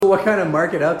what kind of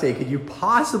market update could you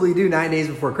possibly do 9 days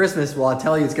before Christmas? Well, I'll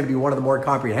tell you, it's going to be one of the more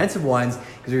comprehensive ones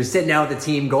because we were sitting down with the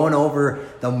team going over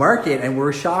the market and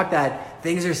we're shocked that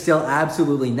things are still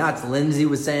absolutely nuts. Lindsay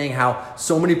was saying how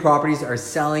so many properties are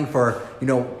selling for,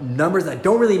 numbers that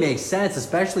don't really make sense,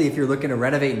 especially if you're looking to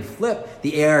renovate and flip.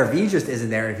 The ARV just isn't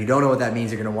there. And if you don't know what that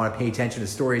means, you're going to want to pay attention to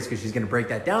stories because she's going to break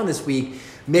that down this week.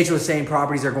 Mitch was saying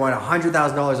properties are going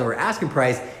 $100,000 over asking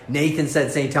price. Nathan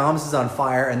said St. Thomas is on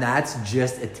fire, and that's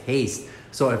just a taste.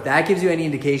 So if that gives you any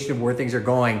indication of where things are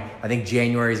going, I think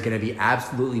January is going to be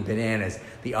absolutely bananas.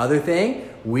 The other thing,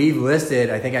 we've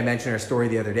listed, I think I mentioned our story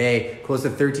the other day, close to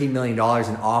 $13 million in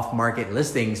off-market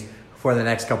listings for the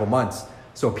next couple months.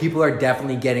 So people are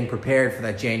definitely getting prepared for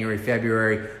that January,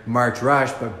 February, March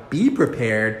rush, but be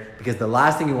prepared because the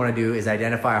last thing you want to do is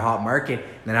identify a hot market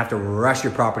and then have to rush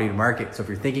your property to market. So if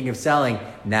you're thinking of selling,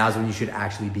 now's when you should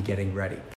actually be getting ready.